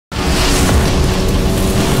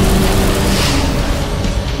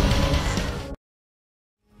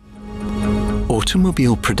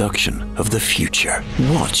automobile production of the future.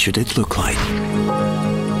 What should it look like?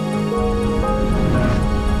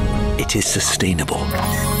 It is sustainable.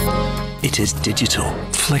 It is digital,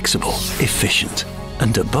 flexible, efficient,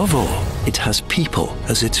 and above all, it has people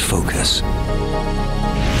as its focus.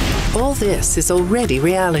 All this is already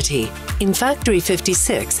reality. In Factory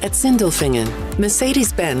 56 at Sindelfingen,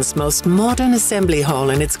 Mercedes-Benz most modern assembly hall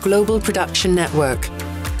in its global production network.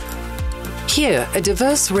 Here, a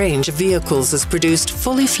diverse range of vehicles is produced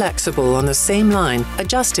fully flexible on the same line,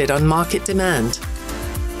 adjusted on market demand.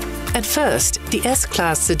 At first, the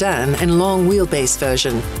S-Class sedan and long-wheelbase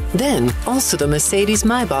version, then also the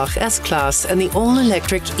Mercedes-Maybach S-Class and the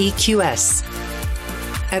all-electric EQS.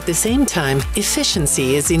 At the same time,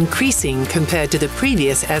 efficiency is increasing compared to the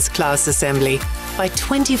previous S-Class assembly by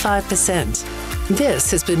 25%.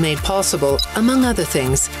 This has been made possible, among other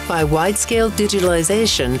things, by wide-scale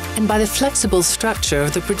digitalization and by the flexible structure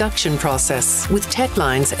of the production process with tech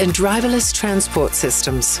lines and driverless transport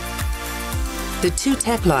systems. The two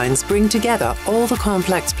tech lines bring together all the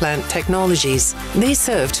complex plant technologies. They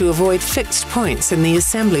serve to avoid fixed points in the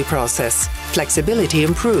assembly process. Flexibility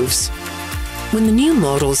improves. When the new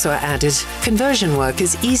models are added, conversion work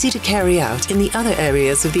is easy to carry out in the other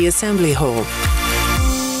areas of the assembly hall.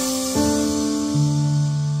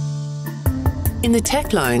 In the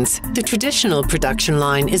tech lines, the traditional production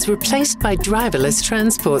line is replaced by driverless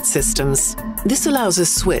transport systems. This allows a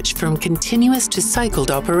switch from continuous to cycled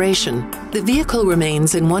operation. The vehicle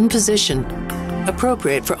remains in one position,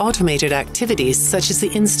 appropriate for automated activities such as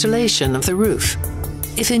the installation of the roof.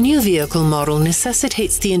 If a new vehicle model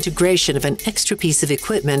necessitates the integration of an extra piece of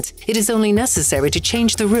equipment, it is only necessary to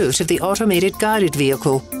change the route of the automated guided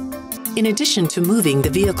vehicle. In addition to moving the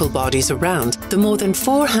vehicle bodies around, the more than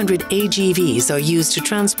 400 AGVs are used to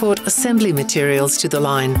transport assembly materials to the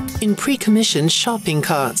line in pre-commissioned shopping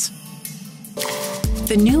carts.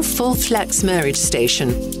 The new full flex marriage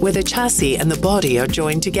station, where the chassis and the body are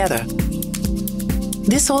joined together.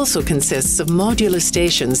 This also consists of modular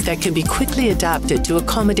stations that can be quickly adapted to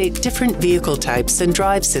accommodate different vehicle types and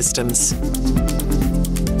drive systems.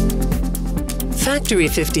 Factory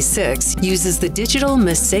 56 uses the digital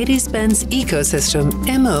Mercedes-Benz ecosystem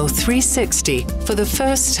MO360 for the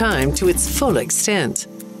first time to its full extent.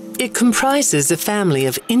 It comprises a family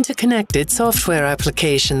of interconnected software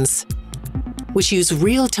applications, which use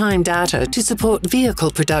real-time data to support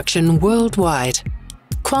vehicle production worldwide.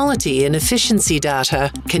 Quality and efficiency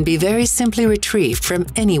data can be very simply retrieved from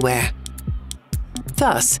anywhere.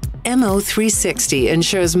 Thus, MO360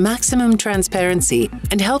 ensures maximum transparency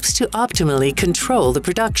and helps to optimally control the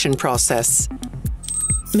production process.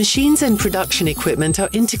 Machines and production equipment are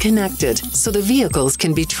interconnected, so the vehicles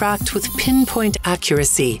can be tracked with pinpoint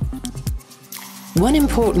accuracy. One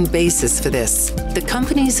important basis for this, the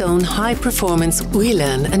company's own high-performance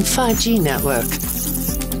WLAN and 5G network.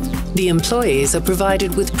 The employees are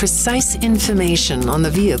provided with precise information on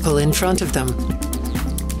the vehicle in front of them.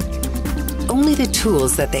 Only the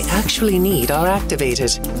tools that they actually need are activated.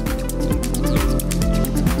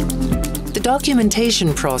 The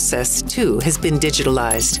documentation process, too, has been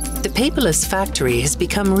digitalized. The paperless factory has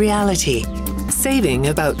become reality, saving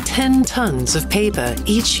about 10 tons of paper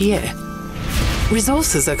each year.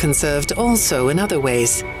 Resources are conserved also in other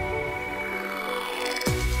ways.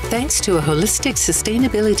 Thanks to a holistic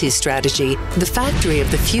sustainability strategy, the factory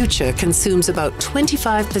of the future consumes about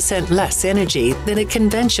 25% less energy than a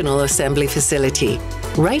conventional assembly facility.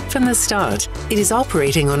 Right from the start, it is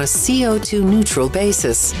operating on a CO2 neutral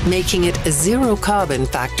basis, making it a zero-carbon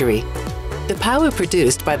factory. The power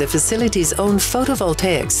produced by the facility's own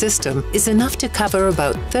photovoltaic system is enough to cover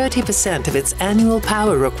about 30% of its annual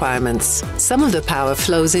power requirements. Some of the power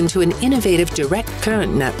flows into an innovative direct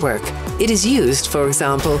current network. It is used, for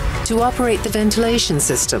example, to operate the ventilation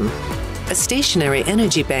system. A stationary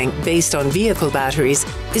energy bank based on vehicle batteries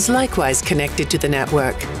is likewise connected to the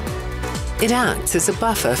network. It acts as a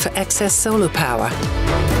buffer for excess solar power.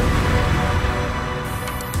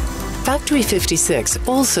 Factory 56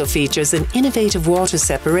 also features an innovative water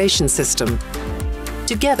separation system.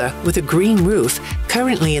 Together with a green roof,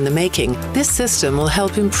 currently in the making, this system will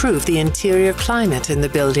help improve the interior climate in the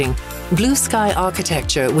building. Blue sky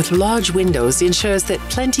architecture with large windows ensures that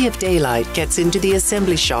plenty of daylight gets into the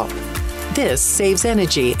assembly shop. This saves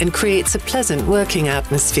energy and creates a pleasant working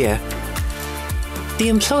atmosphere. The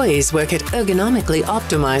employees work at ergonomically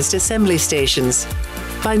optimized assembly stations.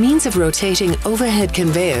 By means of rotating overhead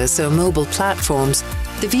conveyors or mobile platforms,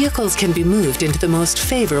 the vehicles can be moved into the most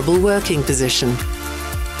favorable working position.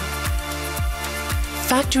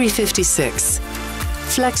 Factory 56.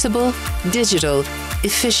 Flexible, digital,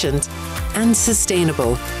 efficient, and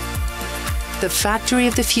sustainable. the factory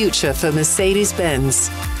of the future for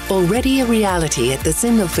Mercedes-Benz. Already a reality at the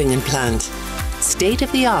Sindelfingen plant.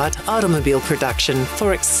 State-of-the-art automobile production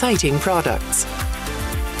for exciting products.